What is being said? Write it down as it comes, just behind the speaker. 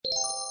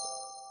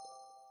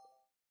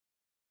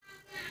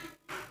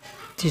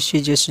This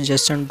is a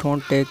suggestion,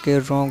 don't take a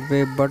wrong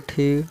way, but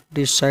he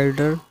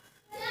decided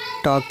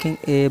talking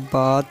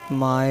about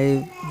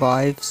my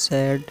wife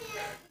said.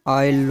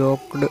 I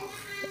looked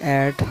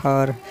at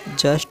her.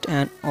 Just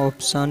an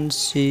option,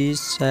 she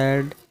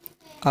said.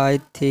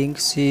 I think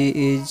she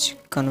is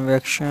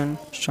convection.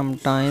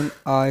 Sometimes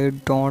I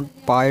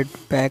don't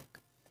bite back.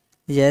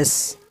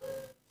 Yes,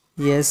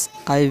 yes,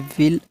 I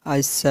will,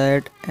 I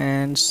said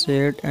and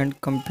said, and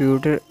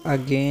computer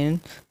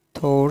again.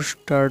 Thoughts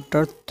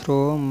started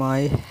through my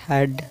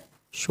head.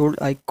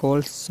 Should I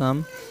call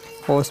some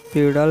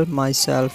hospital myself?